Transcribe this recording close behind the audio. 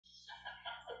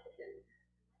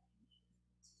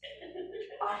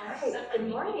All right, good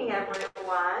morning,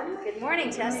 everyone. Good morning,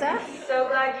 Tessa. So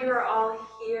glad you are all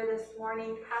here this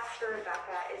morning. Pastor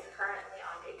Rebecca is currently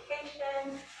on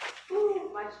vacation.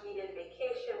 Much needed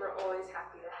vacation. We're always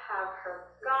happy to have her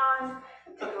gone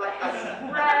to go ahead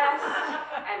and rest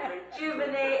and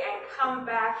rejuvenate and come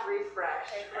back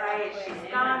refreshed, right?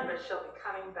 She's gone, but she'll be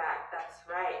coming back. That's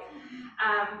right.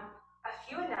 A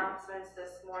few announcements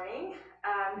this morning.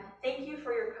 Thank you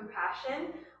for your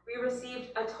compassion. We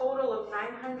received a total of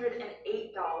 $908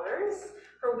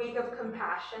 for Week of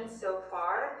Compassion so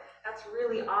far. That's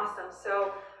really awesome.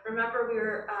 So remember, we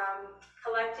were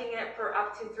collecting it for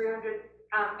up to $300.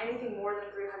 Anything more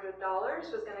than $300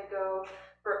 was going to go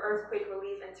for earthquake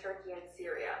relief in Turkey and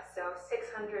Syria. So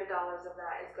 $600 of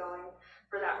that is going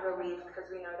for that relief because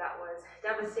we know that was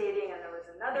devastating, and there was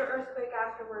another earthquake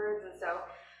afterwards. And so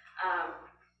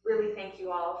really thank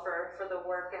you all for the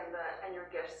work and your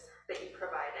gifts that you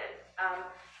provided.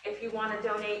 If you want to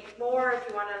donate more, if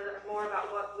you want to learn more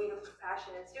about what Week of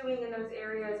Compassion is doing in those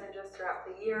areas and just throughout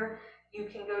the year, you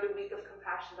can go to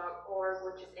weekofcompassion.org,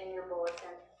 which is in your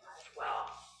bulletin as well.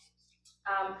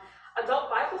 Adult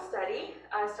Bible study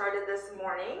started this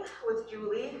morning with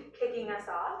Julie kicking us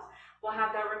off. We'll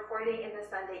have that recording in the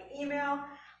Sunday email,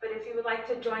 but if you would like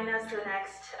to join us the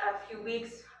next few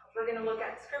weeks, we're going to look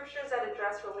at scriptures that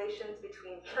address relations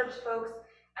between church folks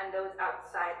and those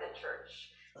outside the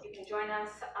church. You can join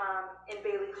us in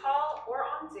Bailey Hall or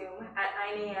on Zoom at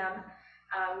 9 a.m.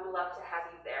 We would love to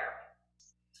have you there.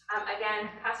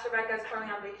 Again, Pastor Becca is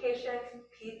currently on vacation.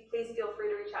 Please feel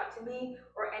free to reach out to me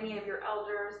or any of your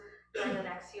elders during the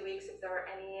next few weeks if there are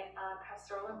any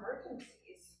pastoral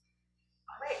emergencies.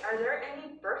 All right, are there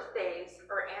any birthdays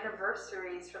or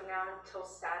anniversaries from now until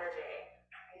Saturday?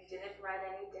 I didn't write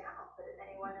any down, but is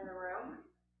anyone in the room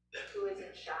who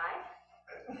isn't shy?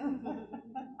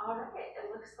 All right,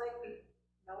 it looks like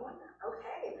no one?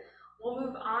 Okay. We'll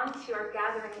move on to our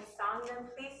gathering song, then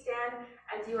please stand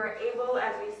as you are able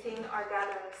as we sing our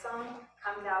gathering song,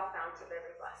 Come Thou Fount of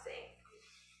Every Blessing.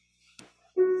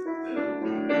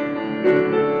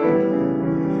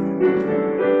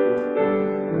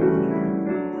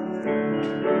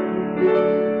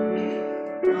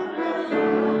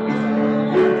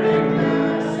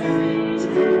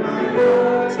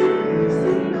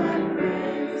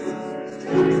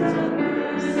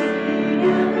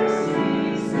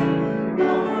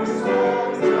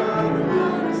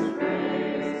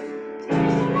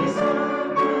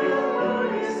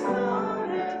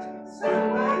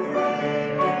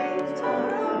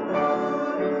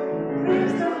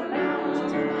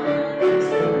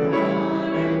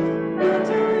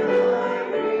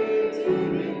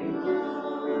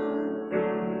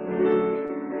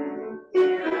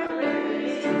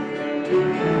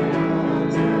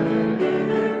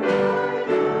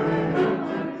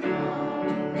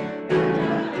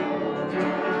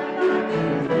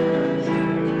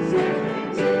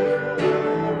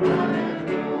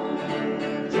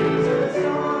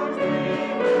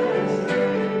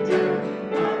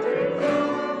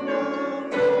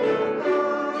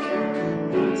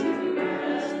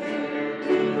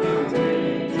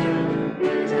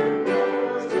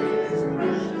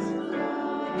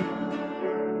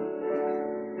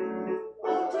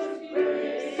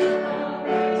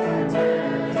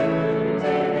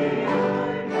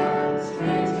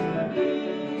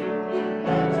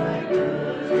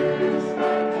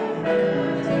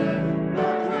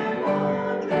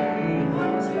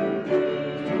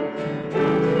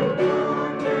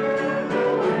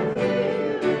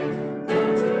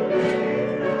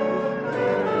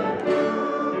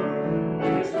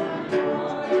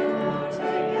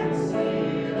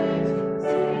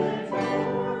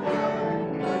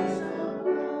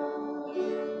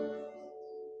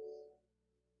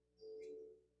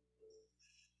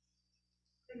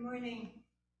 Good morning.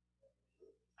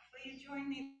 Will you join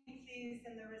me, please,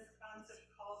 in the responsive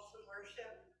call to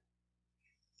worship?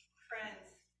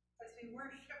 Friends, as we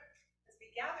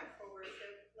gather for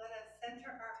worship, let us center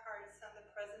our hearts on the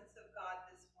presence of God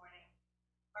this morning,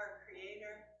 our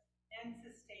Creator and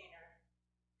Sustainer.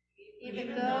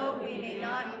 Even though we may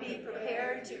not be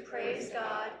prepared to praise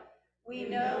God, we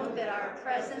know that our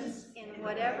presence in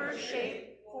whatever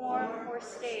shape, form, or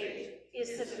state is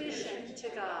sufficient to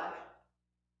God.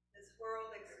 This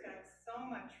world expects so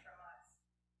much from us.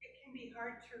 It can be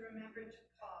hard to remember to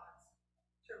pause,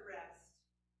 to rest,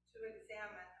 to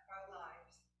examine our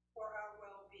lives for our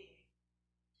well-being.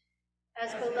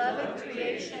 As beloved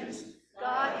creations,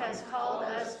 God has called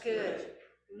us good.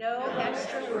 No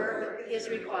extra work is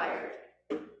required.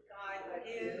 God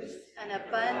gives An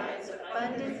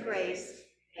abundant grace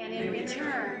and in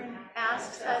return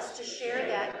asks us to share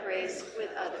that grace with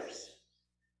others.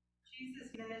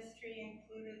 Jesus' ministry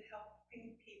included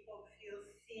helping people feel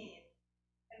seen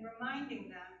and reminding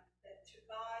them that to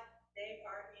God they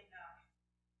are enough.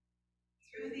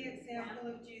 Through the example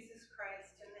of Jesus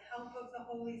Christ and the help of the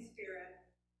Holy Spirit,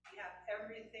 we have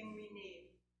everything we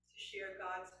need to share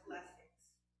God's blessings.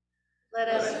 Let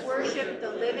us worship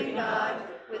the living God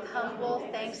with humble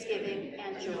thanksgiving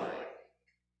and joy.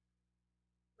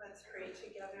 Let's pray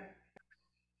together.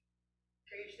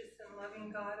 Gracious and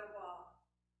loving God of all,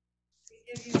 we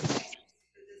give you thanks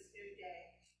for this new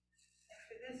day and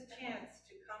for this chance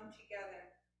to come together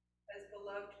as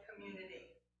beloved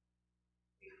community.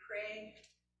 We pray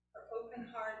for open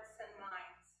hearts and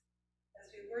minds as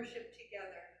we worship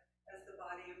together as the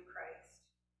body of Christ.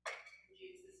 In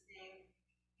Jesus' name,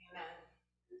 amen.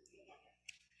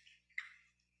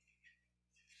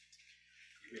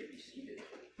 You may be seated.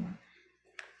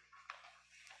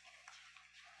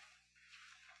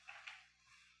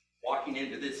 Walking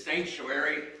into this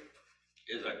sanctuary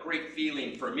is a great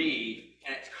feeling for me,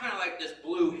 and it's kind of like this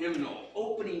blue hymnal.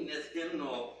 Opening this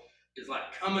hymnal is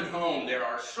like coming home. There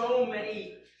are so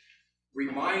many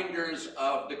reminders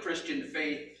of the Christian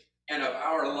faith and of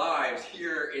our lives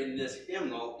here in this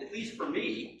hymnal, at least for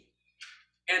me.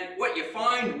 And what you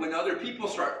find when other people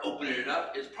start opening it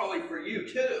up is probably for you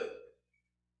too.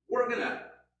 We're going to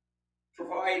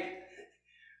provide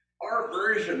our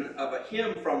version of a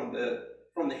hymn from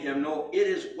the hymnal, It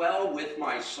Is Well With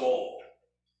My Soul.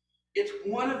 It's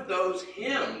one of those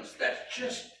hymns that's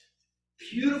just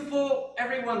beautiful.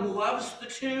 Everyone loves the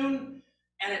tune,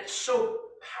 and it's so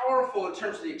powerful in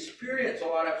terms of the experience a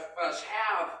lot of us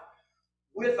have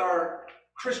with our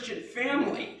Christian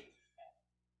family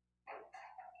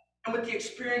and with the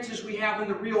experiences we have in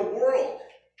the real world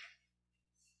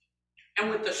and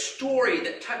with the story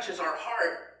that touches our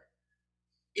heart.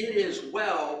 It Is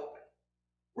Well,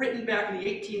 written back in the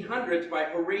 1800s by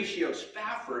Horatio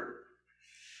Spafford.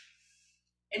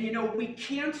 And you know, we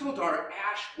canceled our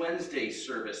Ash Wednesday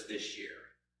service this year.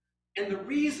 And the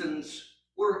reasons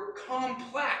were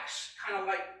complex, kind of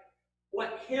like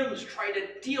what hymns try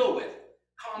to deal with,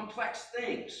 complex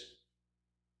things.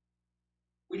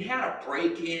 We had a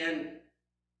break-in.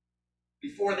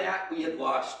 Before that, we had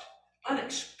lost,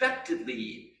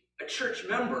 unexpectedly, a church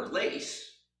member, Lace.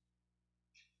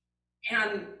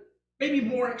 And maybe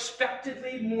more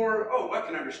expectedly, I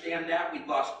can understand that, we'd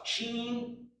lost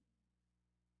Jean.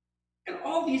 And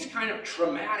all these kind of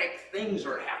traumatic things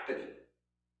are happening.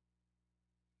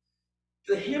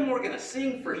 The hymn we're going to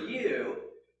sing for you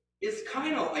is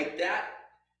kind of like that,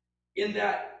 in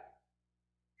that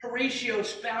Horatio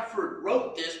Spafford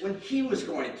wrote this when he was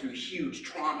going through huge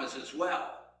traumas as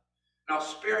well. And I'll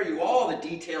spare you all the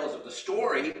details of the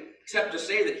story, except to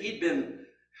say that he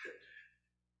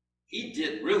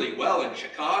did really well in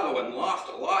Chicago and lost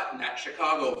a lot in that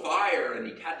Chicago fire, and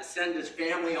he had to send his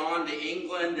family on to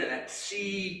England, and at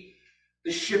sea,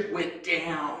 the ship went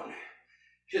down.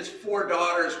 His 4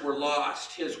 daughters were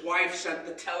lost. His wife sent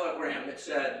the telegram that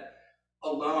said,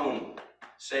 alone,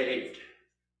 saved.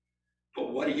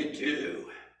 But what do you do?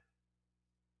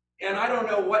 And I don't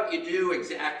know what you do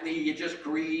exactly. You just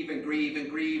grieve and grieve and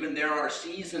grieve, and there are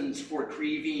seasons for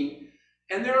grieving.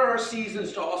 And there are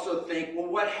seasons to also think,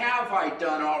 well, what have I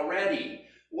done already?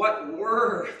 What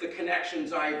were the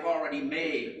connections I've already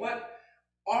made? What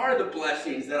are the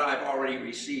blessings that I've already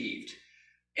received?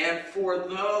 And for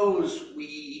those,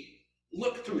 we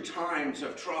look through times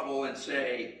of trouble and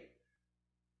say,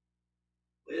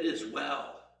 it is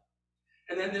well.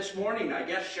 And then this morning, I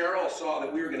guess Cheryl saw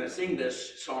that we were going to sing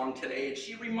this song today, and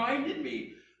she reminded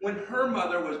me when her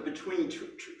mother was between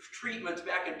treatments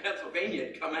back in Pennsylvania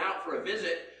and come out for a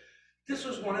visit, this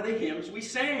was one of the hymns we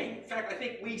sang. In fact, I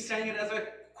think we sang it as a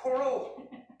choral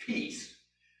piece.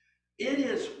 It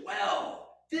is well.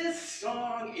 This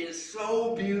song is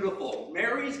so beautiful.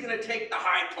 Mary's going to take the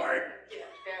high part.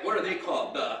 What are they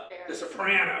called? The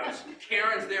sopranos.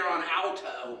 Karen's there on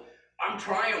alto. I'm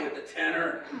trying with the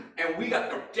tenor, and we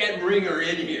got the dead ringer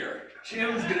in here.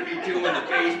 Jim's going to be doing the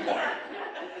bass part.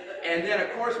 And then,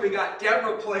 of course, we got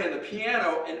Deborah playing the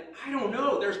piano, and I don't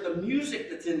know, there's the music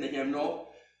that's in the hymnal.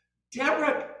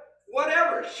 Deborah,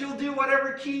 whatever, she'll do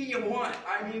whatever key you want.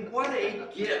 I mean, what a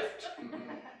gift.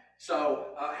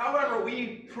 So, however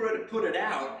we put it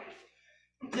out,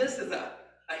 this is a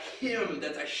hymn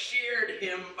that's a shared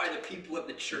hymn by the people of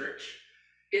the church.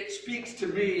 It speaks to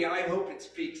me. I hope it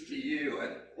speaks to you.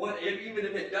 And even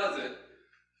if it doesn't,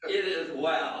 it is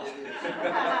well.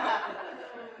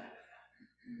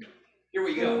 Here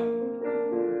we go.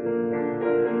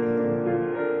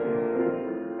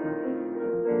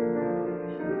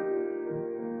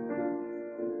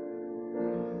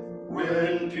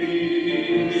 When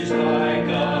peace like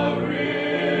a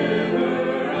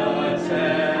river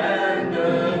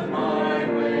attendeth my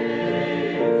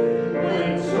way,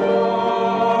 when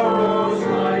sorrows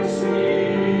like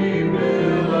sea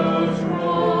billows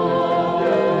roll,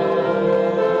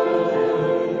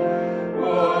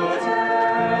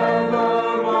 whatever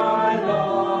my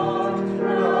lot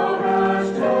thou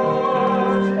hast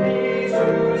taught me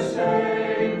to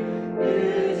say,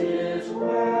 it is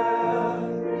well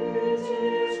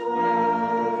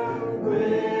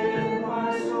with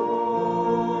my soul.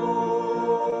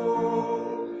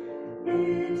 It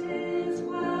is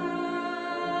well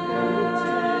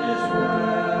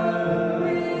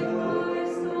with my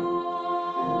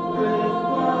soul. With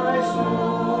my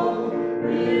soul.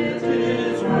 It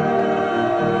is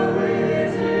well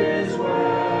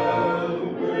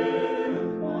with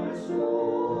my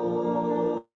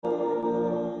soul.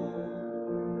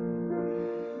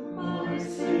 My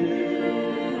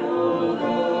sin, oh,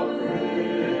 thou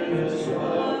Prince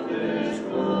of this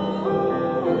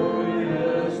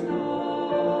glorious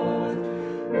thought,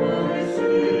 my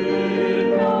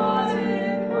sin not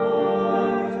in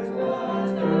part, but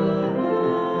the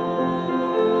whole,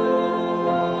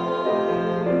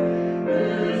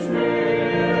 is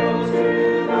nailed to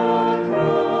the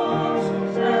cross,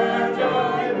 and I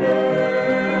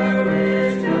bear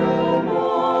it no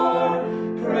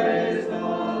more. Praise the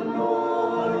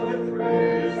Lord,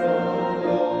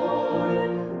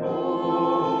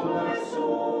 oh my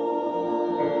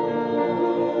soul.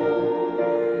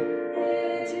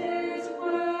 It is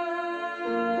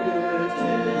well with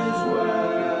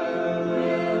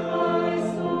my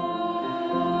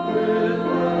soul. With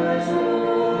my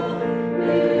soul.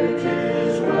 It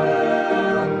is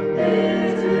well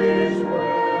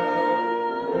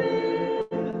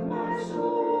with my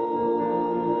soul.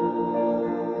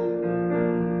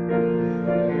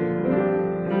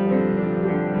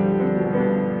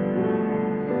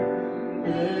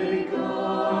 May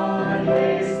God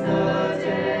haste the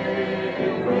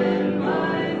day when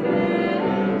my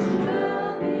fate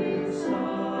shall be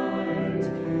sight.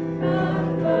 The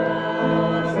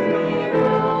clouds be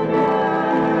rolled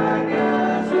back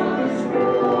as a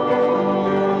scroll.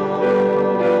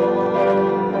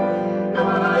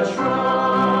 The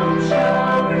trump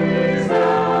shall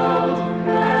resound,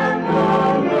 and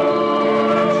the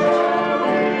Lord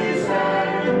shall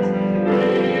descend.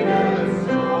 Even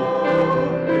so,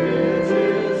 it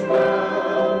is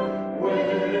well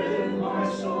with my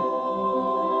soul.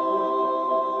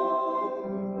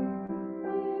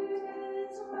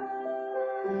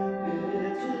 It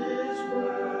is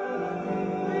well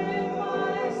with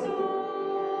my soul.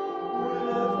 With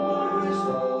my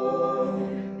soul.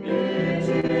 It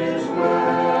is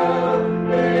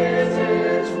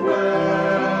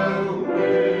well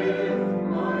with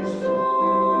my soul.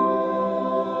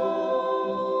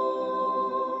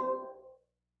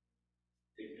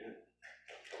 Amen.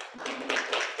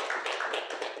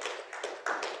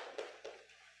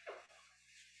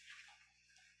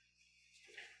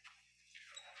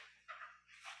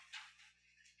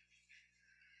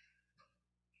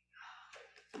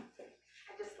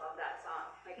 I just love that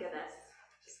song. My goodness.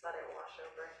 Just let it wash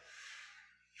over.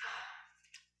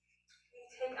 We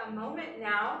take a moment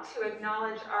now to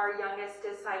acknowledge our youngest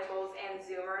disciples and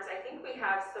Zoomers. I think we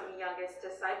have some youngest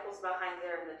disciples behind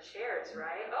there in the chairs,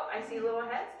 right? Oh, I see little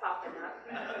heads popping up.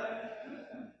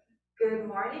 Good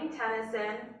morning,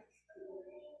 Tennyson.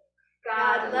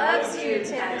 God loves you,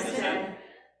 Tennyson.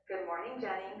 Good morning,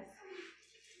 Jennings.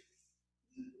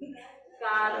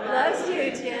 God Loves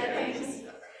you, Jennings.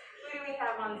 Who do we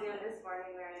have on Zoom this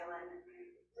morning, Mary Ellen?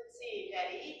 Let's see,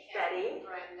 Betty, Betty,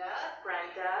 Brenda,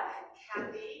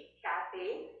 Kathy,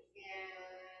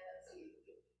 and let's see,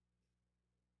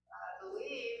 I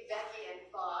believe Becky and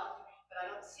Bob, but I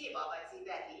don't see Bob, I see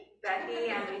Becky. Becky,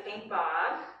 and we think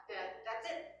Bob. That's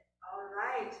it. All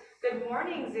right. Good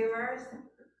morning, Zoomers.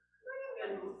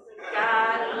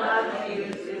 God loves you,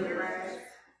 Zoomers.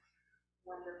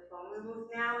 Wonderful. We move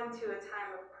now into a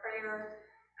time of prayer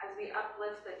as we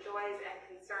uplift the joys and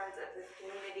concerns of this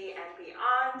community and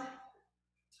beyond.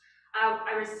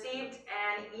 I received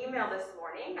an email this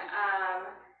morning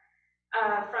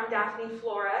from Daphne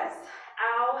Flores.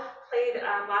 Al played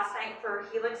last night for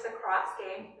Helix Lacrosse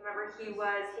game. Remember, he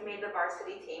made the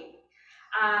varsity team.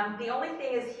 The only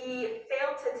thing is he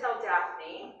failed to tell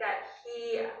Daphne that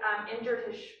he injured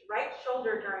his right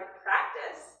shoulder during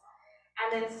practice and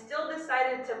then still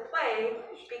decided to play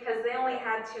because they only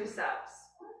had 2 subs.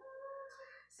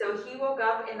 So he woke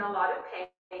up in a lot of pain,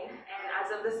 and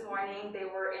as of this morning, they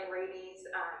were in Rady's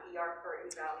ER for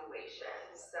evaluation.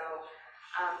 So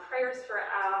Prayers for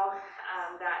Al,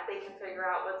 that they can figure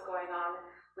out what's going on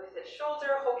with his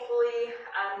shoulder, hopefully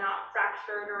not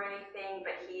fractured or anything,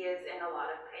 but he is in a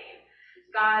lot of pain.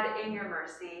 God, in your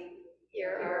mercy,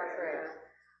 Hear our prayer.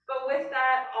 But with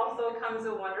that also comes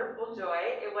a wonderful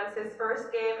joy. It was his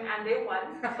first game and they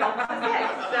won 12-6.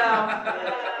 So,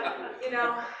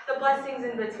 the blessings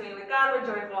in between. With God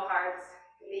with joyful hearts.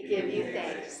 We give you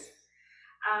thanks.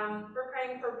 We're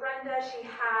praying for Brenda. She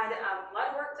had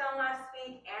blood work done last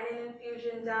week and an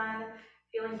infusion done.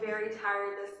 Feeling very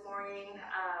tired this morning.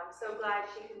 So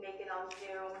glad she could make it on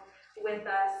Zoom with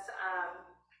us.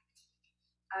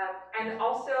 And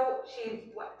also, she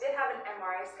did have an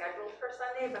MRI scheduled for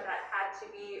Sunday, but that had to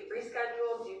be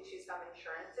rescheduled due to some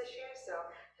insurance issues. So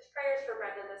just prayers for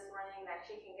Brenda this morning that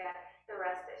she can get the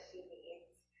rest that she needs.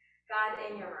 God,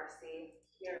 in your mercy,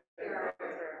 hear our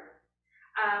prayer.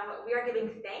 We are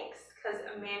giving thanks because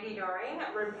Mandy Doring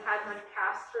had her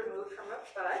cast removed from her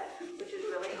foot, which is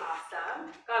really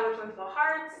awesome. God, with joyful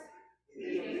hearts,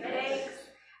 we give thanks.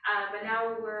 But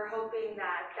now we're hoping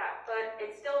that foot,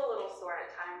 it's still a little sore at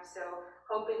times, so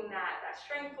hoping that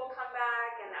strength will come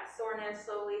back and that soreness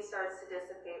slowly starts to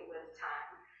dissipate with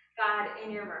time. God,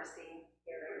 in your mercy,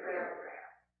 hear our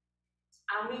prayer.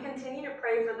 We continue to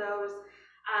pray for those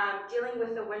dealing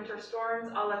with the winter storms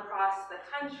all across the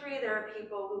country. There are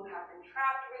people who have been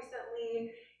trapped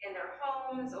recently in their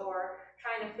homes or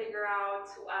trying to figure out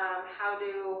how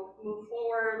to move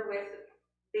forward with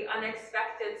the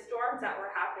unexpected storms that were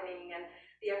happening and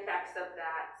the effects of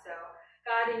that. So,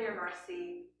 God, in your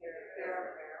mercy, hear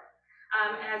our prayer.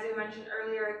 As we mentioned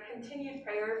earlier, continued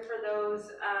prayers for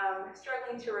those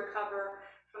struggling to recover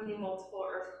from the multiple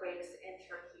earthquakes in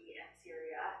Turkey and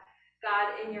Syria.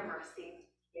 God, in your mercy,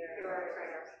 hear our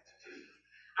prayer.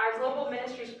 Our global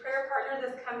ministries prayer partner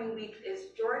this coming week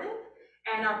is Jordan,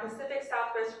 and our Pacific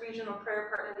Southwest regional prayer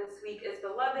partner this week is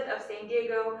Beloved of San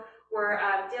Diego, where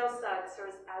Dale Suggs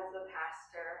serves as the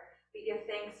pastor. We give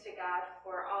thanks to God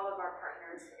for all of our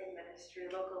partners in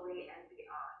ministry locally and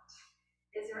beyond.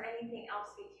 Is there anything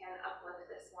else we can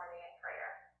uplift this morning in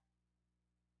prayer?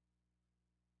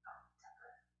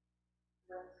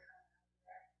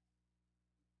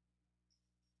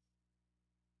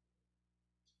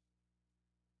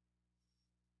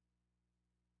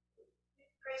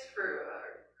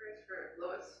 Praise for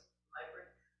Lois Library.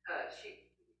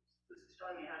 She was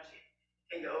telling me how she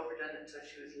came to Overton, and so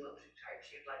she was a little too tired.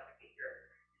 She'd like to be here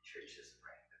in church this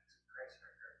morning. So prayers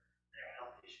for her and her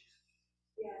health issues.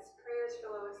 Yes, prayers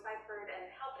for Lois Seifert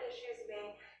and health issues.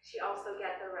 May she also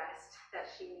get the rest that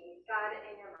she needs. God,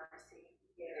 in your mercy,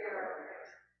 hear our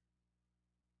prayer.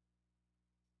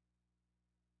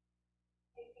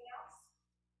 Anything else?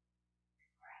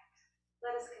 All right,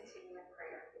 let us continue in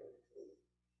prayer.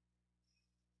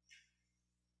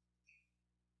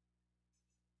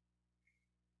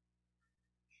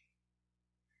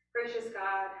 Gracious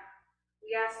God,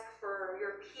 we ask for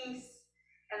your peace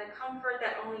and the comfort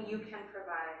that only you can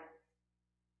provide.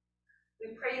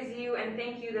 We praise you and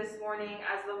thank you this morning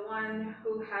as the one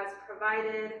who has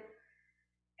provided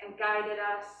and guided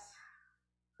us,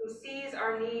 who sees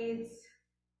our needs,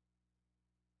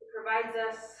 who provides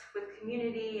us with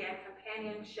community and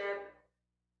companionship,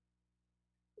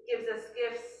 who gives us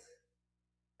gifts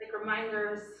like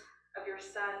reminders of your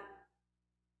Son,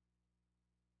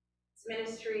 his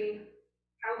ministry,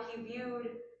 how he viewed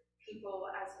people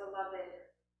as beloved,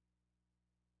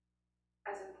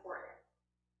 as important,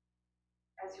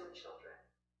 as your children.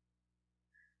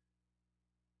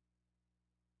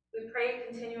 We pray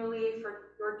continually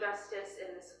for your justice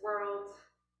in this world,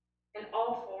 in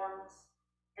all forms,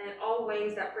 and in all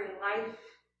ways that bring life,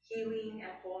 healing,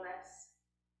 and wholeness.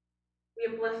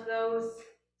 We uplift those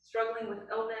struggling with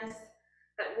illness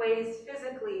that weighs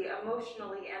physically,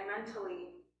 emotionally, and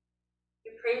mentally.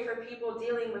 We pray for people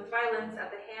dealing with violence at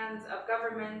the hands of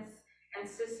governments and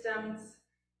systems,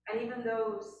 and even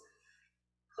those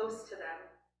close to them.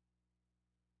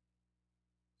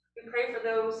 We pray for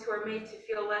those who are made to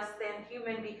feel less than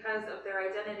human because of their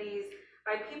identities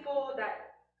by people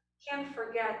that can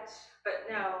forget but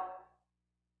know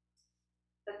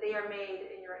that they are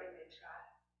made in your image, God.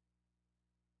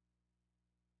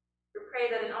 We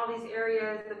pray that in all these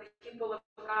areas, the people of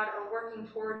God are working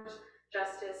towards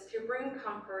justice to bring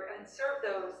comfort and serve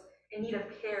those in need of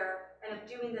care and of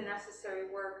doing the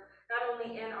necessary work, not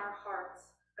only in our hearts,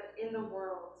 but in the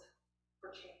world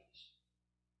for change.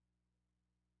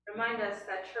 Remind us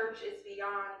that church is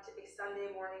beyond a Sunday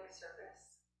morning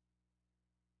service.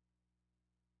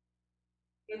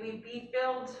 May we be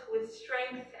filled with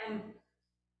strength and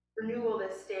renewal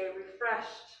this day,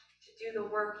 refreshed to do the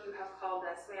work you have called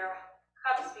us. May our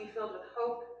cups be filled with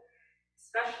hope,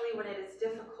 especially when it is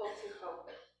difficult to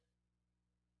hope.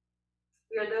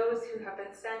 We are those who have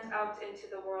been sent out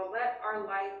into the world. Let our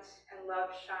light and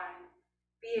love shine,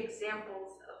 be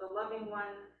examples of the loving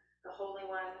one, the holy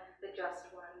one, the just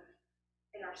one,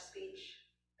 in our speech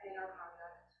and in our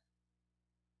conduct.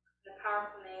 In the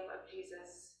powerful name of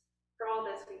Jesus, for all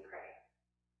this we pray.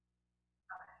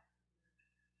 Amen.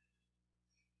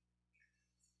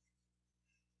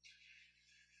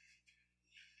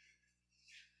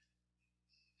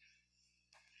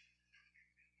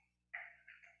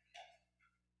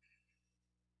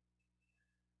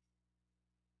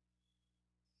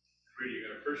 Reading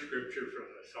our first scripture from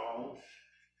the Psalms.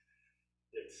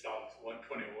 It's Psalms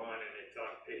 121, and it's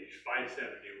on page 571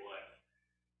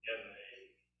 in the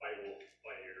Bible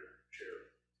by your chair.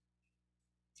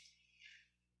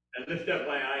 I lift up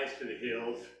my eyes to the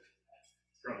hills.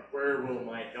 From where will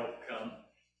my help come?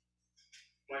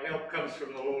 My help comes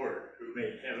from the Lord, who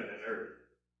made heaven and earth.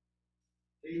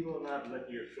 He will not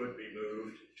let your foot be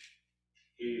moved.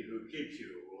 He who keeps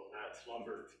you will not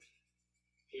slumber.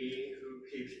 He who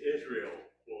keeps Israel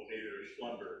will neither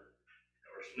slumber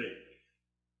nor sleep.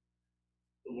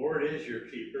 The Lord is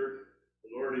your keeper.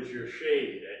 The Lord is your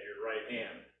shade at your right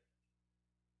hand.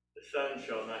 The sun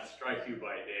shall not strike you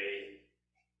by day,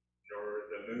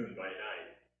 nor the moon by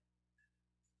night.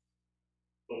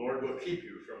 The Lord will keep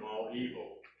you from all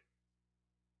evil.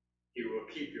 He will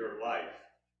keep your life.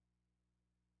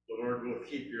 The Lord will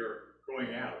keep your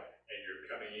going out and your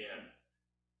coming in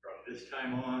from this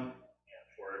time on and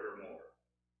forevermore.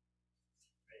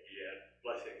 May He add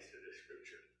blessings to this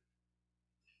scripture.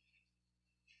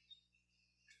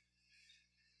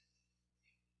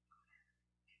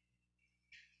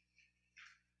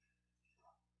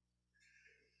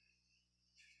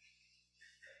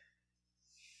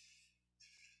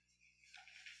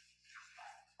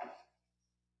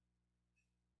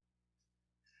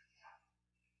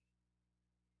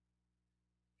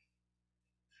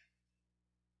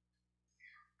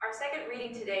 Our second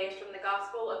reading today is from the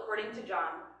Gospel according to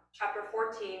John, chapter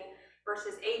 14,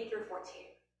 verses 8 through 14.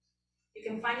 You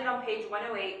can find it on page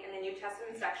 108 in the New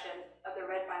Testament section of the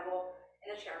Red Bible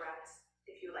in the chair racks,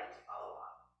 if you would like to follow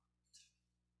along.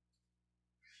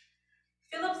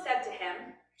 Philip said to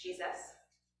him, Jesus,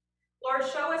 Lord,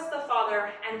 show us the Father,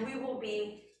 and we will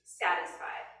be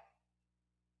satisfied.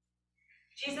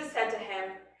 Jesus said to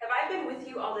him, have I been with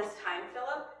you all this time,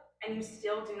 Philip, and you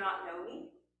still do not know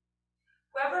me?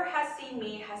 Whoever has seen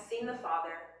me has seen the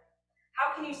Father.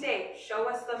 How can you say, show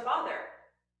us the Father?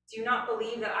 Do you not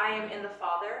believe that I am in the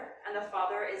Father, and the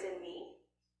Father is in me?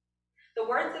 The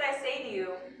words that I say to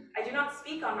you, I do not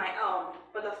speak on my own,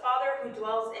 but the Father who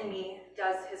dwells in me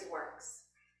does his works.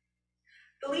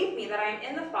 Believe me that I am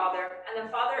in the Father, and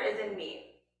the Father is in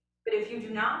me. But if you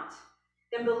do not,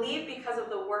 then believe because of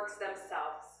the works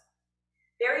themselves.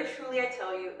 Very truly I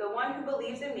tell you, the one who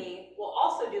believes in me will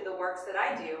also do the works that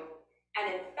I do, and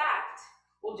in fact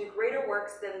will do greater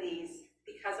works than these,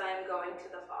 because I am going to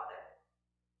the Father.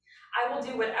 I will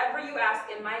do whatever you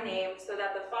ask in my name, so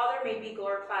that the Father may be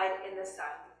glorified in the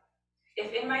Son.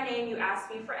 If in my name you ask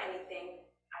me for anything,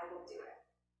 I will do it.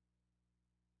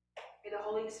 May the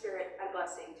Holy Spirit add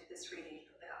blessing to this reading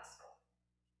of the Gospel.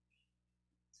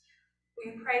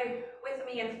 Will you pray with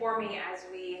me and for me as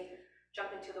we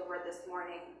jump into the Word this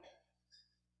morning?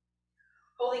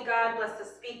 Holy God, bless the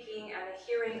speaking and the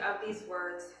hearing of these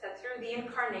words, that through the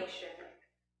incarnation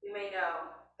we may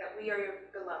know that we are your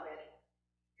beloved,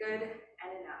 good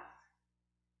and enough.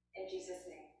 In Jesus'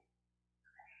 name.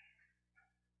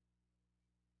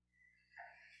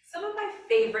 Some of my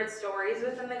favorite stories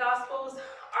within the Gospels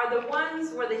are the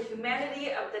ones where the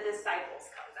humanity of the disciples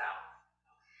comes out.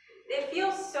 They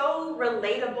feel so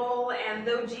relatable, and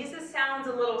though Jesus sounds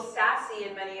a little sassy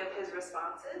in many of his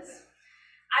responses,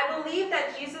 I believe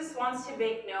that Jesus wants to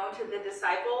make known to the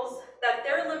disciples that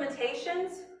their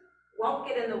limitations won't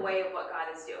get in the way of what God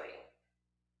is doing.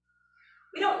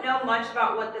 We don't know much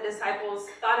about what the disciples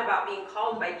thought about being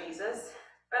called by Jesus,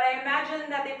 but I imagine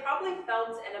that they probably felt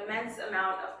an immense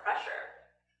amount of pressure.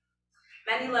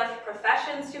 Many left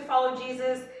professions to follow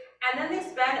Jesus, and then they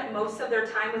spent most of their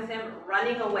time with him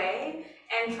running away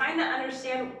and trying to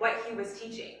understand what he was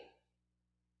teaching.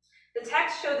 The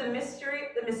text shows the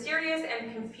mysterious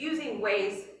and confusing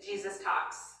ways Jesus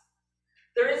talks.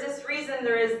 There is this reason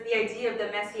there is the idea of the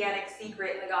messianic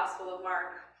secret in the Gospel of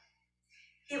Mark.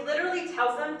 He literally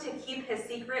tells them to keep his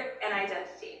secret and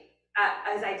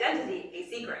his identity a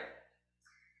secret.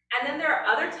 And then there are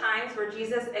other times where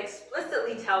Jesus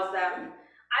explicitly tells them,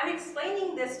 I'm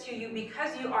explaining this to you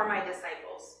because you are my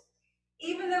disciples.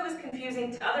 Even though it was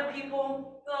confusing to other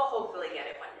people, they'll hopefully get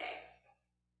it one day.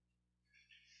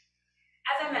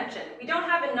 mentioned, we don't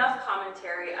have enough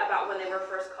commentary about when they were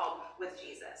first called with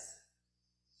Jesus.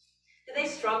 Did they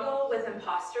struggle with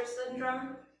imposter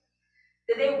syndrome?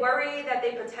 Did they worry that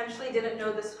they potentially didn't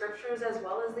know the scriptures as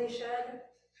well as they should?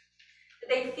 Did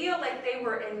they feel like they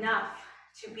were enough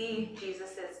to be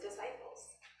Jesus' disciples?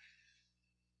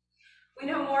 We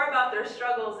know more about their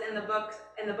struggles in the book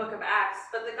of Acts,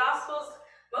 but the Gospels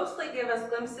mostly give us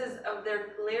glimpses of their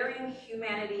glaring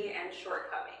humanity and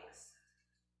shortcomings.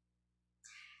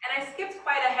 And I skipped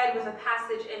quite ahead with a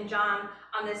passage in John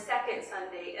on the second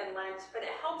Sunday in Lent, but it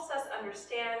helps us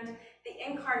understand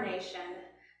the incarnation,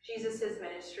 Jesus'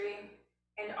 ministry,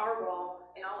 and our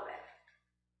role in all of it.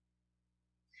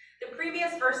 The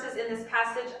previous verses in this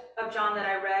passage of John that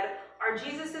I read are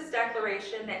Jesus'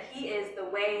 declaration that he is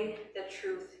the way, the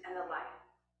truth, and the life,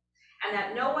 and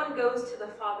that no one goes to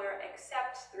the Father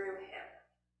except through him.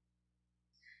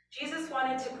 Jesus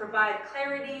wanted to provide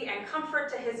clarity and comfort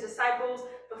to his disciples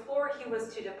before he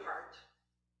was to depart.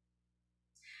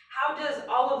 How does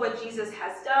all of what Jesus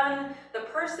has done, the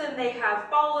person they have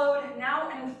followed, now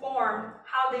inform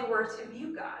how they were to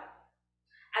view God?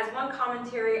 As one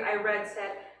commentary I read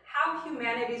said, how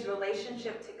humanity's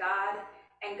relationship to God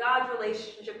and God's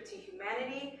relationship to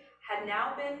humanity had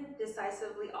now been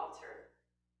decisively altered.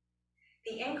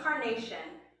 The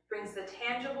incarnation brings the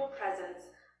tangible presence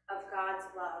of God's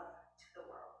love to the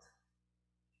world.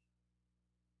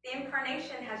 The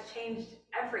incarnation has changed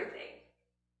everything.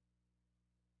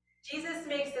 Jesus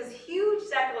makes this huge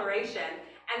declaration,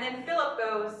 and then Philip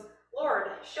goes, Lord,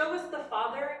 show us the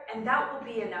Father, and that will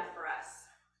be enough for us.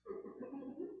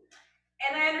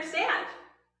 And I understand.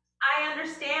 I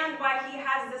understand why he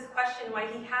has this question, why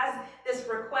he has this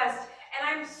request, and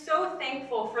I'm so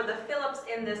thankful for the Philips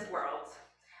in this world.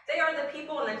 They are the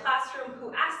people in the classroom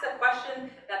who ask the question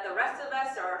that the rest of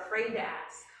us are afraid to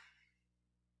ask.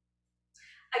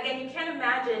 Again, you can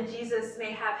imagine Jesus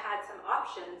may have had some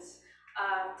options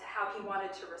to how he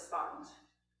wanted to respond.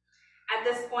 At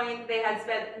this point, they had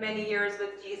spent many years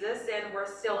with Jesus and were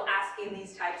still asking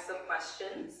these types of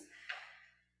questions.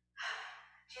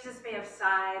 Jesus may have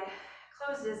sighed,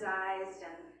 closed his eyes,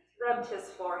 and rubbed his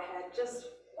forehead, just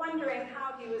wondering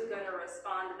how he was going to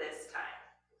respond this time.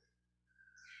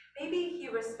 Maybe he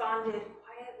responded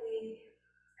quietly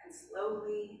and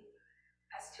slowly,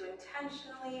 as to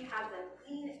intentionally have them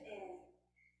lean in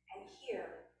and hear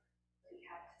what he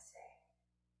had to say.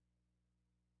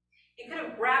 He could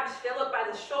have grabbed Philip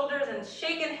by the shoulders and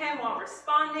shaken him while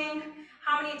responding,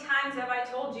 "How many times have I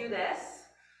told you this?"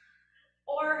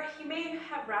 Or he may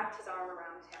have wrapped his arm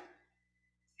around him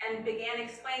and began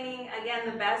explaining again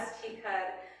the best he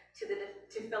could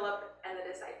to Philip and the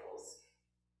disciples.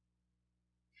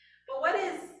 But what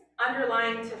is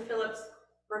underlying to Philip's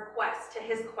request, to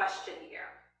his question here?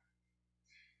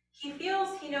 He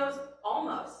feels he knows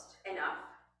almost enough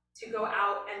to go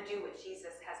out and do what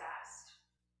Jesus has asked.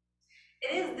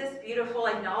 It is this beautiful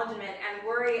acknowledgement and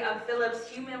worry of Philip's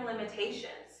human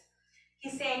limitations.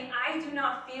 He's saying, I do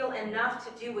not feel enough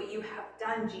to do what you have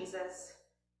done, Jesus,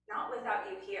 not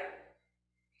without you here.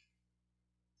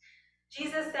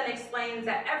 Jesus then explains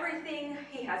that everything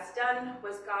he has done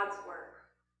was God's work,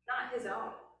 not his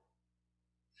own.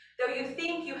 Though you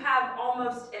think you have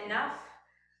almost enough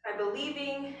by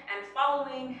believing and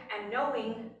following and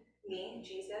knowing me,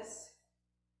 Jesus,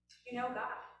 you know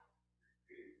God.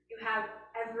 You have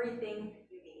everything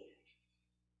you need.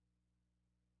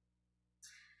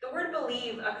 The word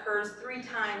believe occurs 3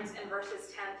 times in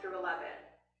verses 10 through 11.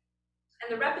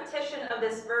 And the repetition of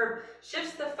this verb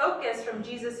shifts the focus from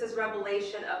Jesus'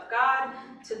 revelation of God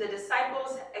to the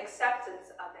disciples' acceptance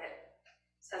of it,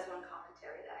 says one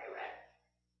commentary that I read.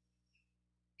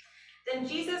 Then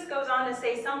Jesus goes on to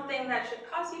say something that should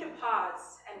cause you to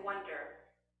pause and wonder.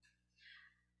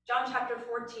 John chapter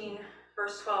 14,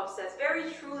 verse 12 says,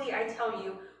 "Very truly I tell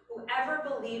you, whoever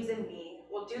believes in me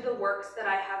will do the works that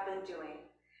I have been doing,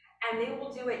 and they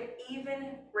will do it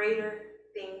even greater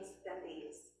things than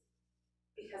these,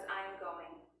 because I am going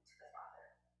to the Father."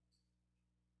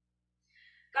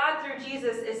 God, through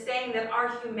Jesus, is saying that our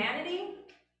humanity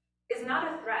is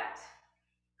not a threat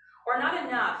or not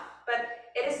enough, but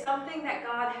it is something that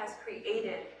God has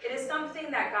created. It is something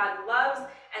that God loves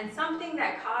and something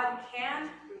that God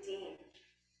can redeem.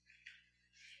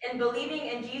 In believing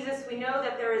in Jesus, we know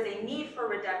that there is a need for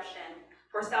redemption,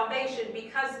 for salvation,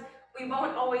 because we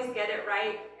won't always get it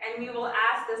right, and we will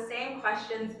ask the same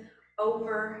questions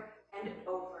over and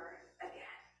over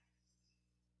again.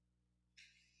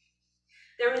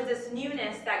 There is this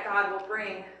newness that God will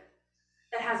bring,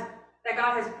 that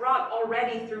God has brought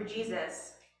already through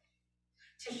Jesus,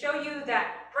 to show you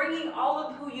that bringing all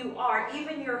of who you are,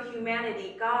 even your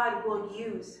humanity, God will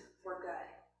use for good.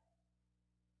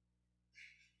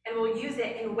 And will use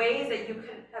it in ways that you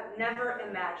could have never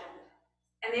imagined.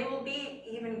 And they will be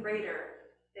even greater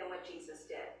than what Jesus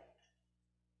did.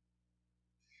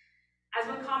 As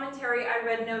one commentary I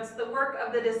read notes, the work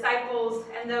of the disciples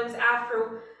and those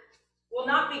after will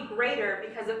not be greater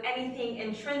because of anything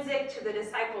intrinsic to the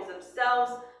disciples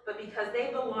themselves, but because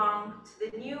they belong to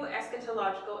the new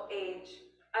eschatological age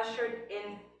ushered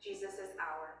in Jesus'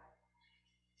 hour.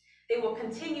 They will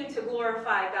continue to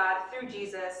glorify God through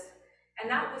Jesus,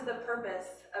 and that was the purpose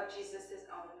of Jesus'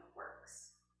 own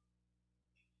works.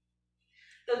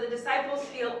 Though the disciples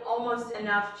feel almost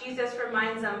enough, Jesus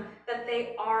reminds them that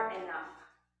they are enough,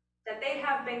 that they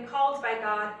have been called by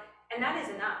God, and that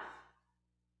is enough.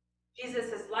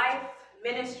 Jesus' life,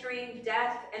 ministry,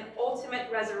 death, and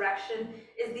ultimate resurrection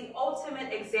is the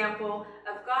ultimate example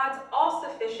of God's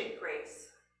all-sufficient grace.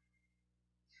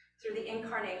 Through the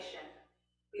incarnation,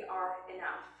 we are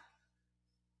enough.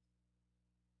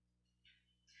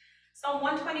 Psalm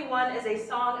 121 is a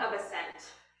song of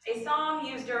ascent, a song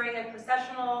used during a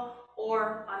processional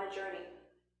or on a journey.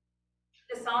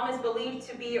 The psalm is believed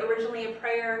to be originally a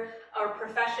prayer or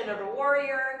profession of a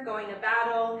warrior going to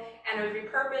battle, and it was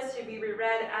repurposed to be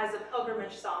reread as a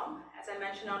pilgrimage psalm, as I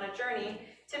mentioned, on a journey,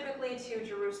 typically to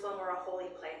Jerusalem or a holy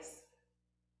place.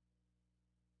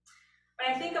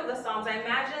 When I think of the Psalms, I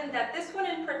imagine that this one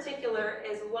in particular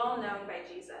is well known by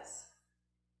Jesus.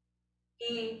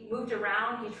 He moved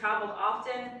around, he traveled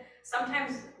often,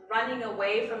 sometimes running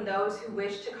away from those who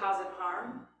wished to cause him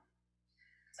harm.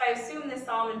 So I assume this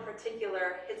psalm in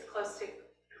particular hits close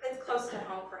to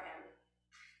home for him,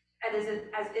 as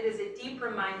it is a deep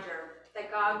reminder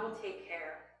that God will take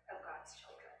care of God's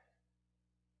children.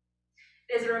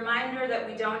 It is a reminder that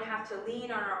we don't have to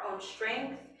lean on our own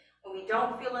strength. When we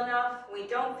don't feel enough, when we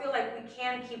don't feel like we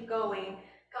can keep going,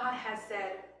 God has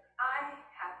said, I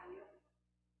have you.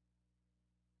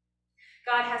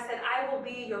 God has said, I will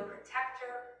be your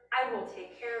protector. I will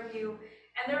take care of you.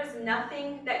 And there is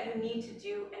nothing that you need to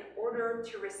do in order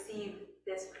to receive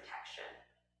this protection.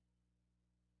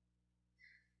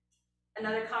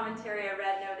 Another commentary I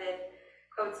read noted,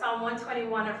 quote, Psalm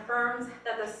 121 affirms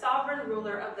that the sovereign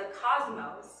ruler of the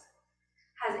cosmos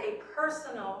has a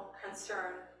personal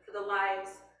concern for the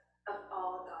lives of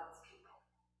all God's people.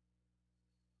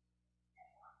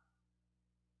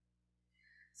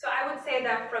 So I would say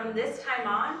that from this time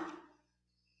on,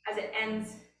 as it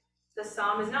ends, the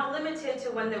psalm is not limited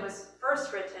to when it was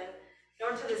first written,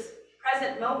 nor to this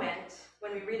present moment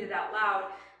when we read it out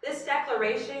loud. This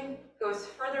declaration goes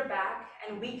further back,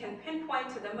 and we can pinpoint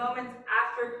to the moments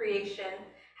after creation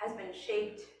has been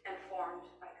shaped and formed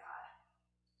by God.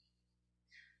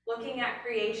 Looking at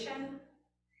creation,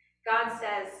 God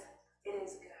says, it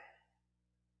is good.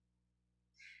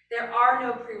 There are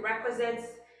no prerequisites.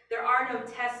 There are no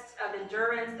tests of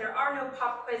endurance. There are no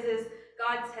pop quizzes.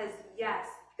 God says, yes,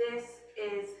 this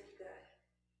is good.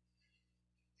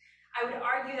 I would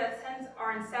argue that since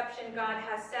our inception, God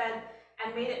has said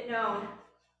and made it known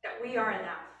that we are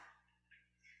enough,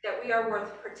 that we are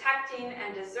worth protecting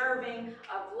and deserving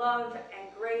of love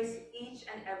and grace, each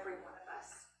and every one of us.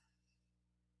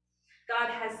 God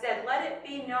has said, let it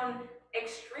be known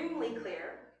extremely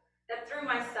clear that through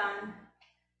my Son,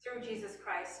 through Jesus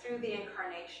Christ, through the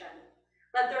incarnation,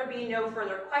 let there be no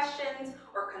further questions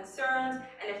or concerns,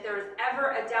 and if there is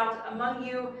ever a doubt among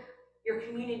you, your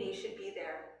community should be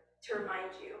there to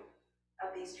remind you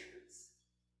of these truths.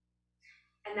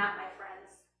 And that, my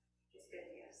friends, is good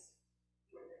news.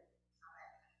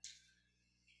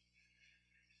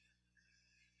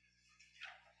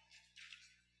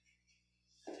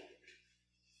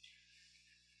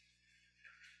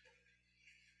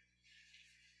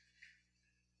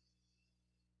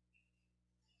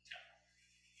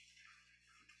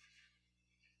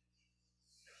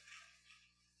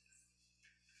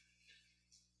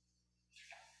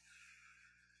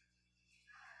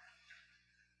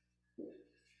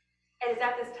 It is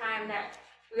at this time that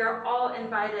we are all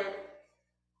invited,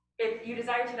 if you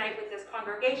desire to unite with this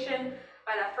congregation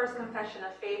by that first confession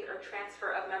of faith or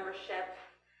transfer of membership,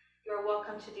 you are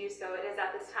welcome to do so. It is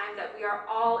at this time that we are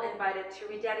all invited to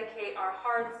rededicate our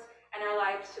hearts and our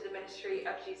lives to the ministry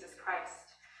of Jesus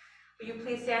Christ. Will you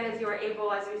please stand as you are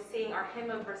able as we sing our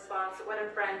hymn of response, What a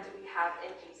Friend We Have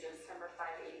in Jesus, number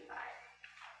 585.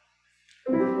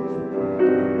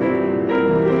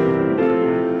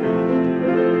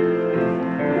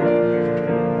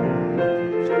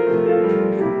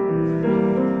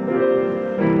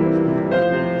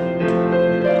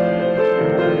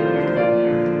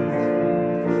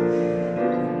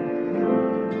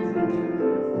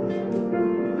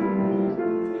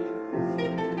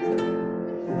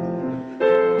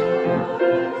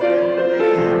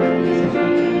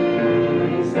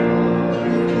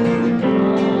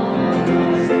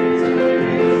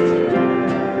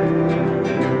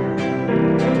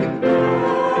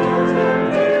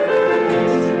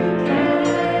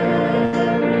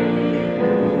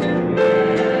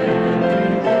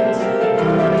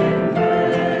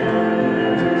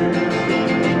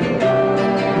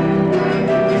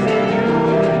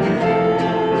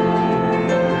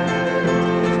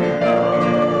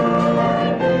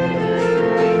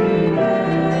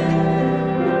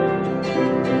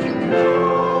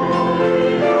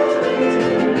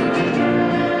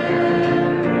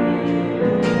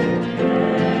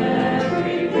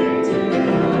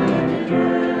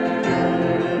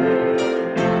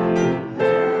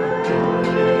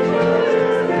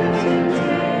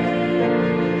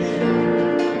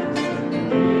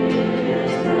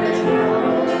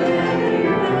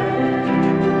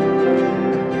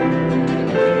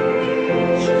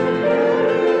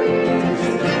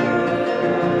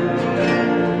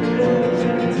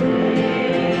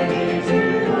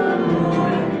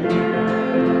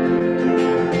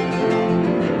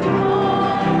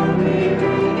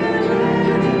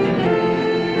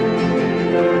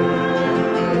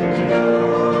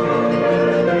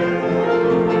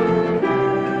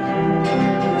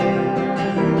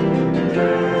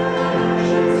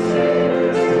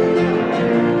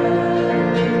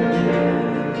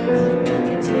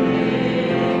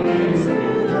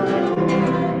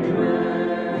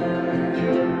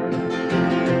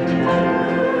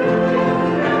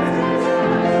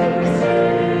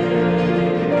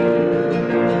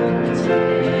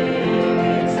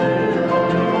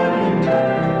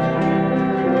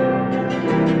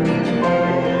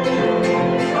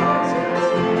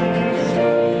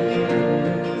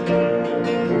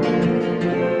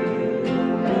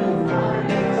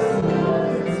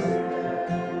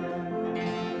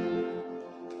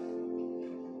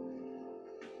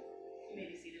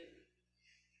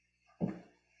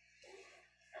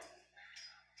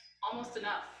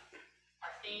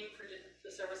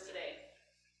 service today.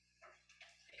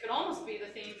 It could almost be the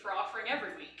theme for offering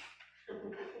every week.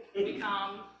 We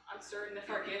come uncertain if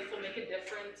our gift will make a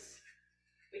difference.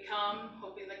 We come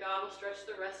hoping that God will stretch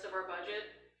the rest of our budget.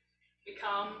 We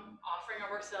come offering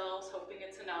of ourselves, hoping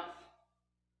it's enough.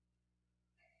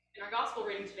 In our gospel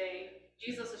reading today,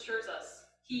 Jesus assures us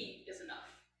he is enough.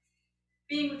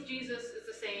 Being with Jesus is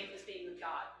the same as being with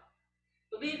God.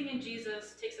 Believing in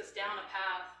Jesus takes us down a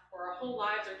path where our whole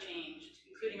lives are changed,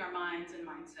 including our minds and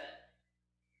mindset.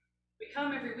 We come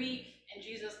every week, and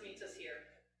Jesus meets us here,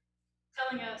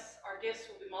 telling us our gifts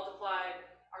will be multiplied,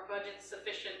 our budget's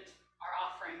sufficient, our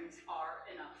offerings are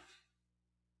enough.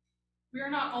 We are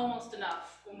not almost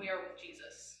enough when we are with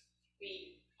Jesus.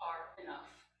 We are enough.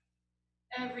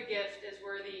 Every gift is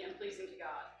worthy and pleasing to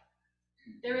God.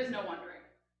 There is no wondering.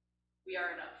 We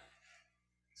are enough.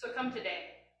 So come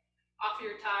today, offer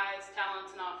your tithes, talents,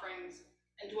 and offerings,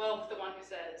 and dwell with the one who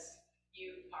says,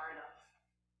 you are enough.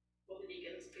 Will the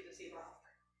deacons please receive our offering?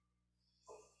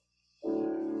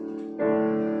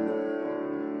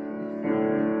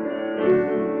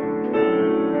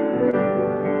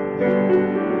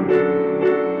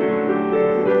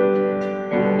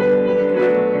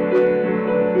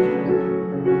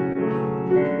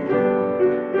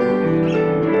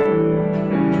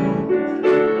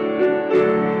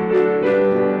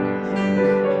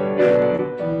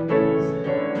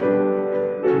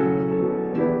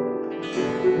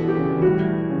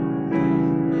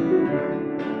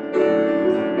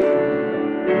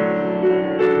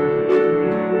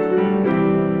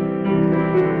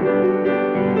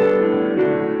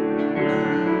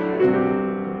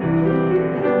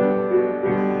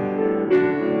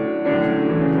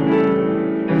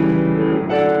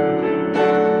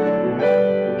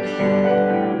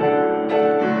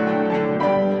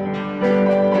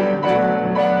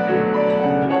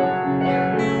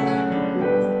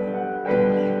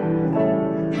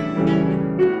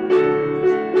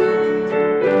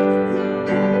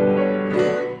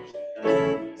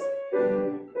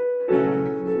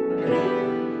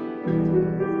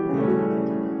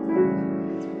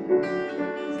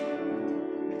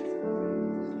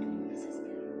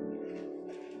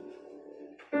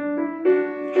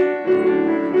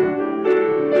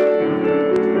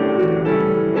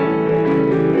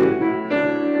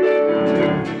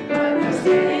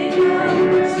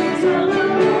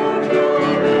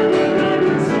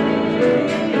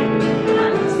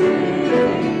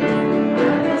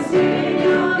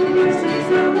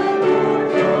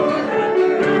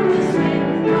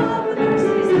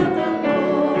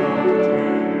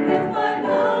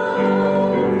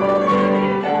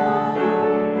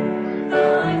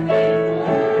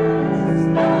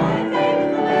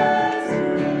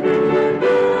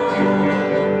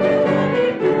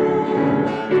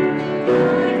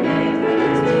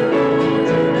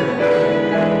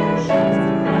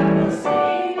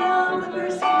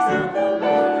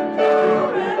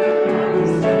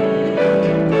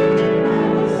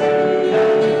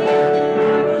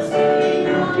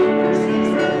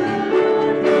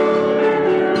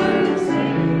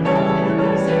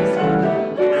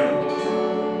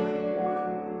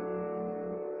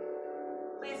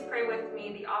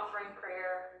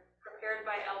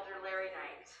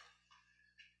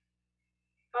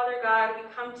 Father God, we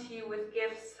come to you with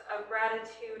gifts of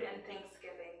gratitude and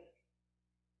thanksgiving.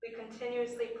 We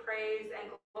continuously praise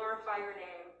and glorify your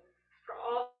name for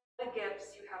all the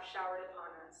gifts you have showered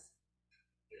upon us.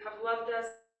 You have loved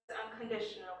us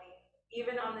unconditionally,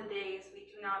 even on the days we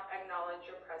do not acknowledge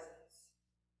your presence.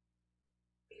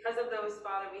 Because of those,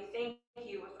 Father, we thank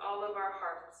you with all of our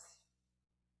hearts.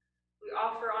 We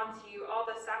offer unto you all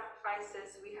the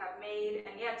sacrifices we have made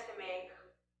and yet to make,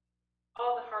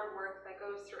 all the hard work that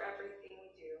goes through everything we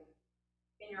do.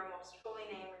 In your most holy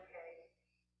name we pray.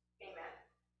 Amen.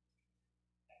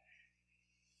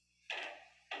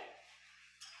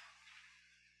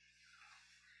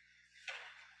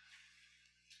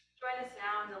 Join us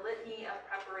now in the litany of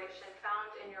preparation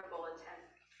found in your bulletin.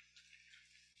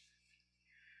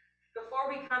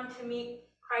 Before we come to meet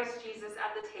Christ Jesus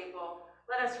at the table,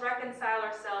 let us reconcile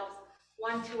ourselves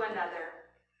one to another.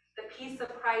 The peace of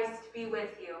Christ be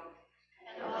with you.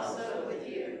 And also with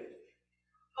you.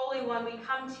 Holy One, we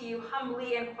come to you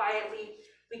humbly and quietly.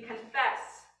 We confess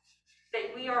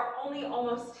that we are only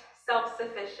almost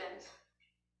self-sufficient,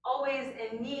 always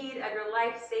in need of your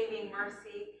life-saving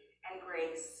mercy and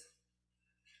grace.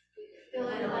 Fill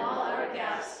in all our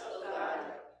gaps, O God,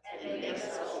 and make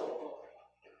us whole.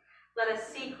 Let us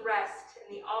seek rest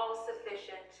in the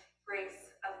all-sufficient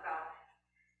grace of God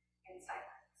in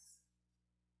silence.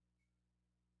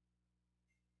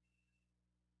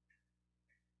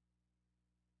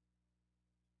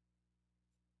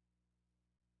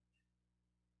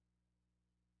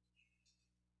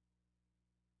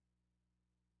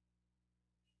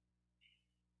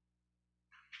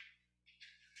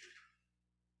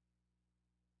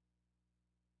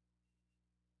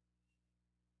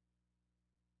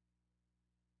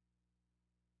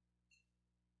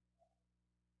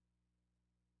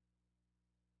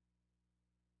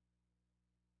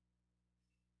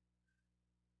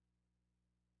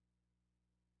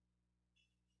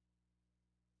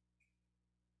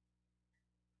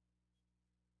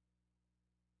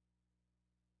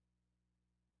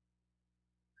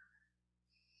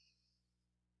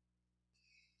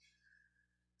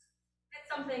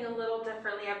 something a little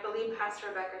differently. I believe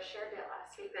Pastor Rebecca shared it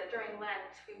last week, that during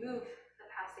Lent, we move the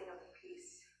passing of the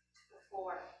peace to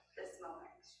before this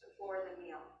moment, before the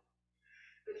meal.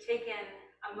 We've taken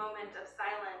a moment of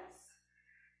silence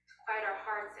to quiet our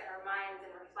hearts and our minds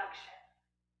in reflection.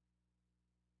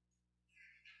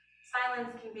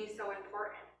 Silence can be so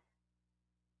important.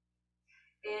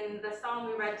 In the psalm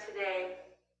we read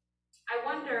today, I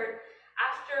wondered,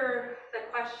 after the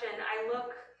question, I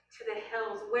look to the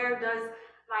hills, where does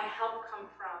my help come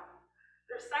from?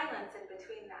 There's silence in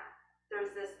between that.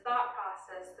 There's this thought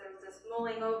process, there's this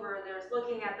mulling over, there's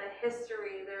looking at the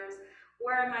history, there's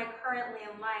where am I currently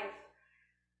in life?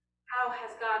 How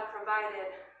has God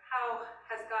provided? How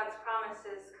has God's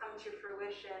promises come to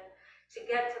fruition? To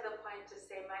get to the point to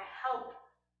say, my help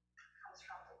comes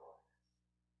from the Lord,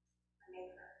 the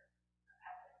maker of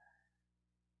heaven.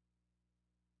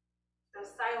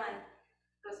 Those silent,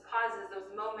 those pauses,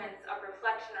 those moments of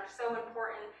reflection are so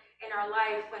important in our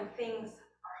life when things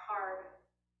are hard.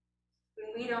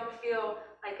 When we don't feel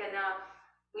like enough,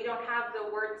 we don't have the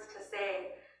words to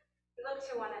say, we look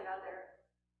to one another.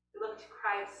 We look to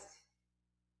Christ,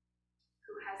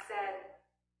 who has said,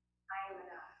 I am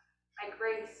enough. My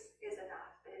grace is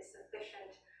enough. It is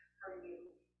sufficient for you.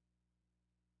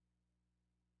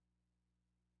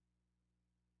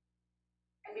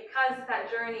 And because that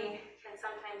journey can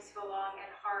sometimes feel long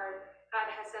and hard, God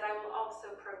has said, I will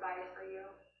also provide for you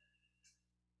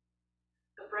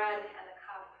the bread and the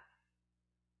cup.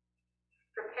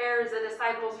 Prepares the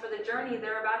disciples for the journey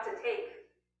they're about to take.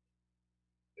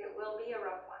 It will be a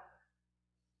rough one.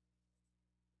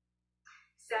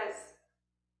 Says,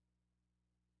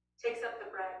 takes up the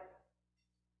bread,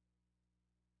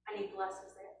 and he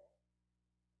blesses it,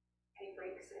 and he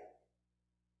breaks it,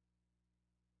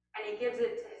 and he gives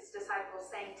it to his disciples,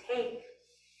 saying, take,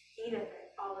 eat of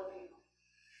it, all of you,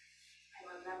 and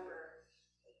remember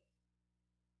me.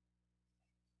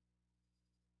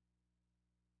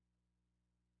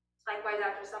 Likewise,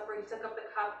 after supper, he took up the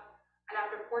cup, and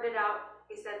after poured it out,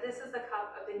 he said, this is the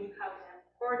cup of the new covenant,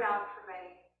 poured out for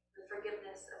many, the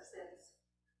forgiveness of sins.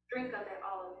 Drink of it,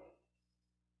 all of you.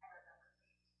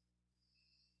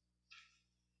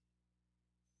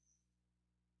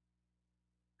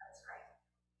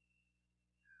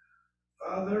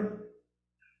 Father,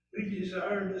 we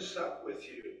desire to sup with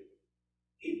you,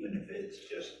 even if it's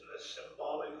just in a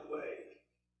symbolic way.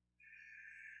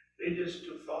 Lead us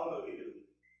to follow you.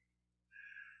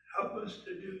 Help us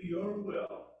to do your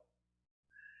will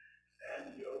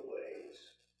and your ways.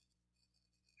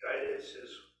 Guide us as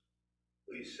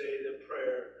we say the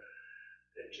prayer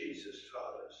that Jesus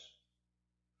taught us.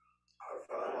 Our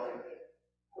Father,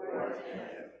 who art in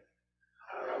heaven,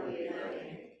 hallowed be thy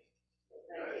name.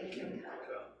 Thy kingdom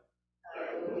come,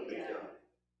 thy will be done,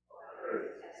 on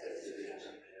earth as it is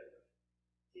in heaven.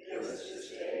 Give us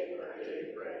this day our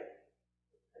daily bread,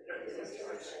 and forgive us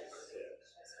our debts,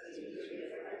 as we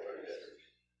forgive our debtors.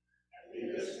 And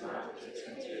lead us not into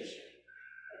temptation,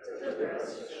 but deliver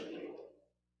us from evil.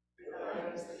 For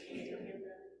thine is the kingdom,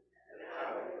 and the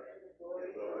power, and the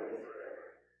glory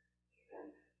forever.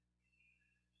 Amen.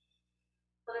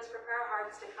 Let us prepare our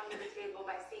hearts to come to the table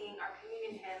by singing our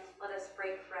communion hymn, Let Us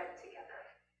Break Bread Together.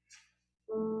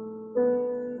 Together.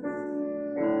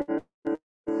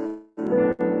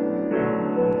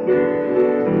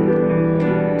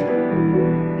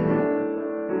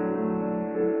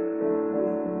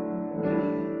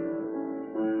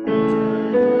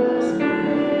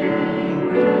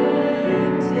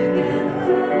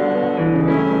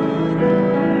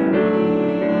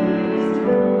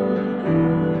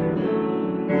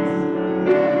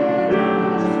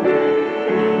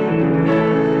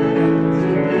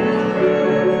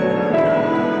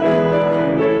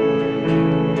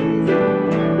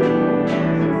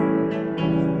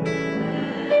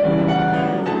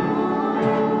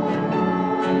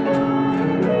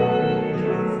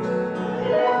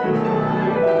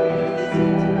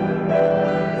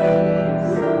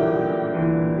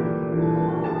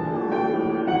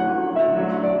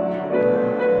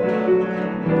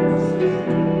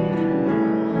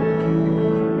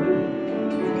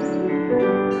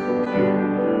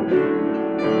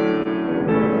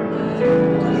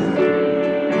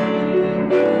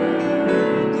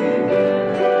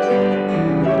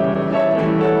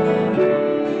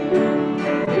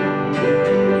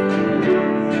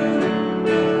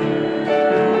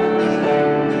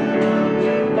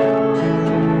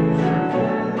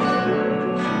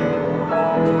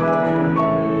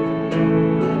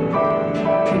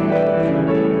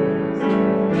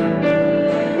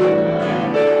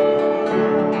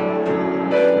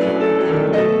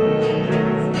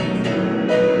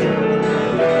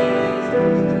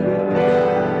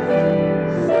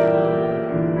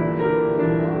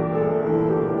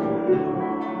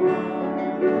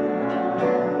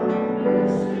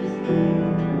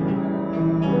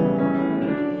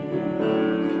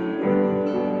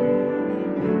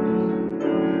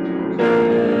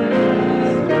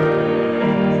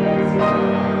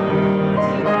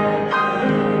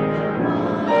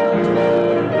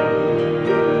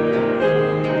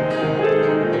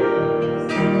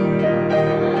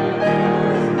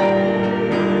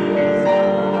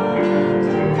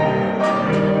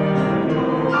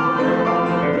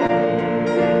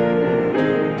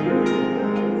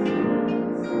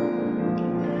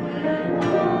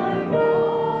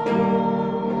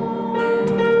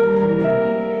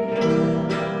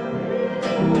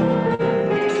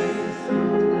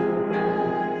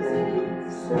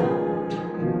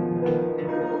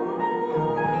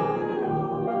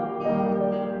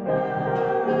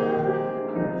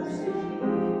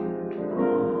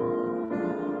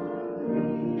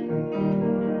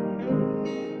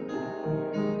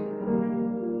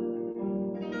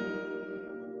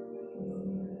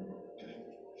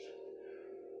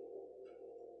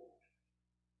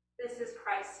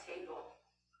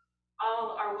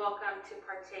 welcome to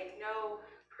partake. No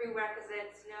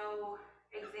prerequisites, no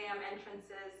exam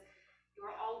entrances. You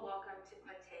are all welcome to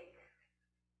partake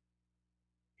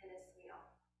in this meal.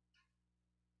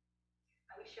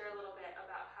 Let me share a little bit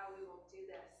about how we will do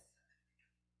this.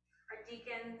 Our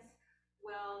deacons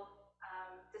will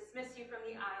dismiss you from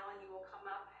the aisle, and you will come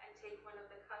up and take one of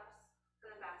the cups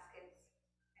from the baskets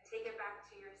and take it back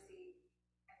to your seat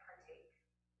and partake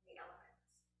in the elements.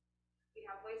 We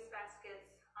have waste baskets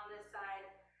on this side,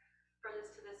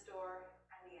 furthest to this door,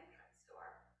 and the entrance door,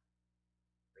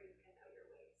 where you can put your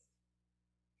waste.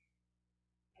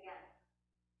 Again,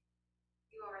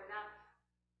 you are enough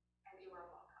and you are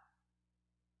welcome.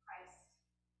 Christ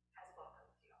has welcomed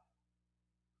you.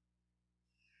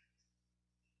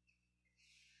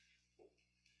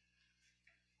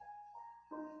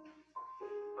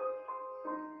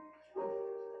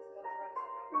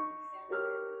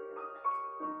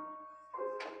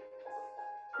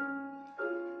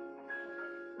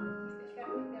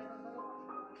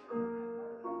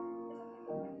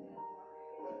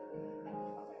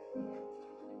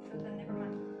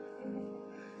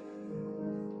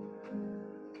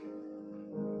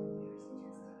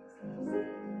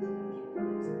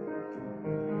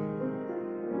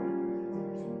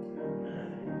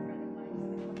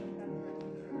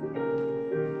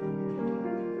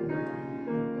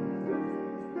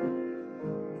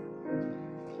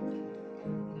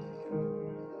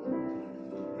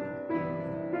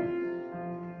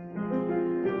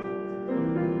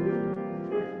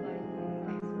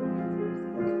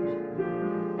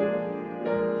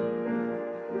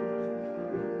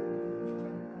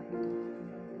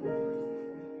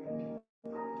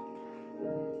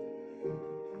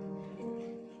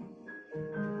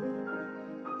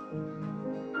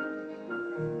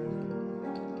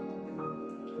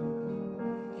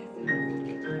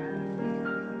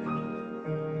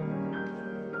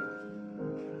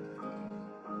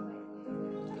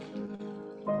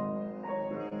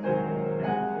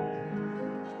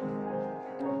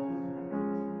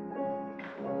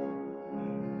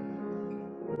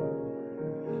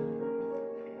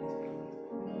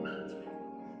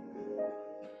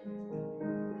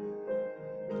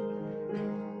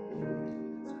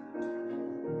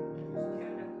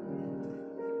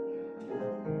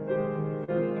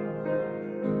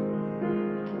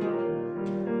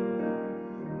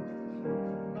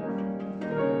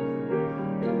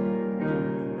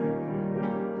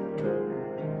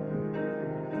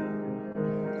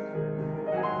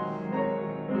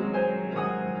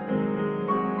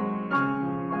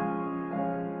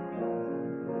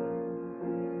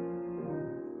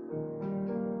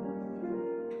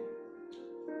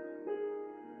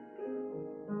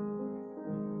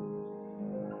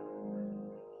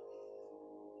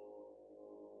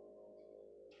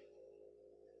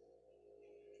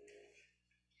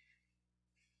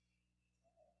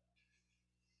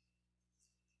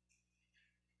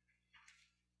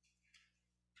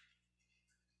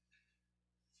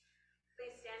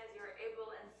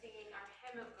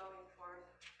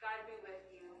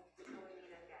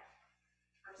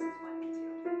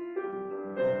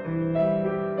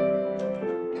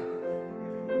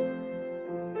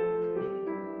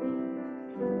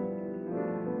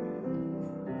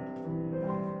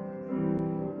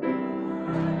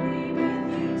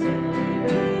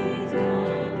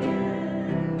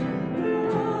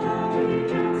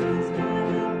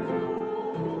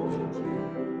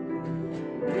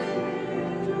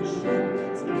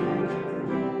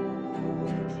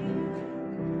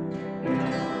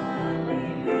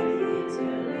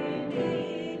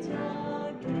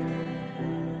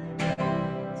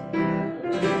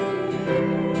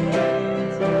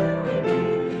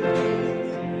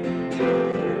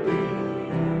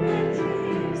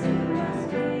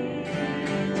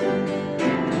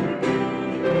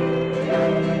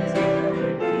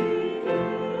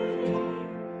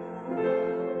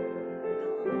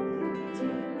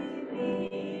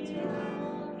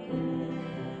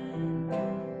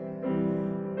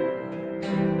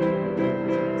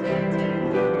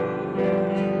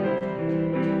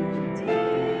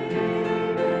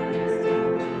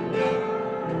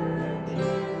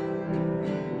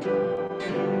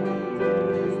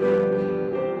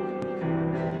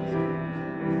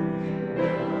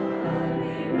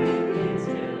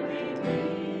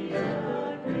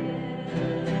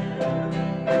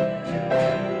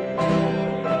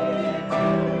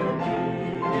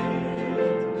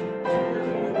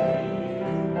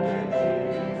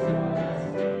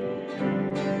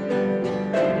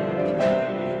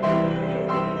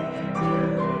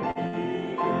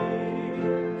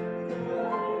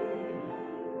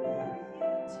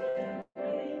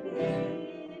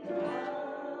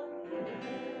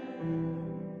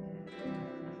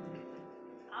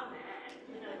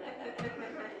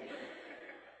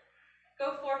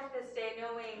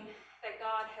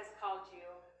 has called you.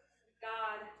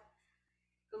 God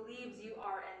believes you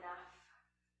are enough.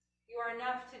 You are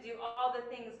enough to do all the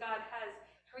things God has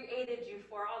created you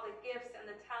for. All the gifts and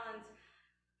the talents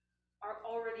are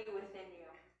already within you.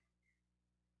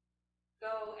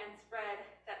 Go and spread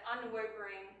that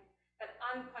unwavering, that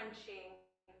unquenching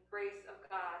grace of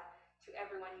God to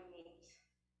everyone you meet.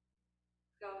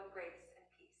 Go in grace.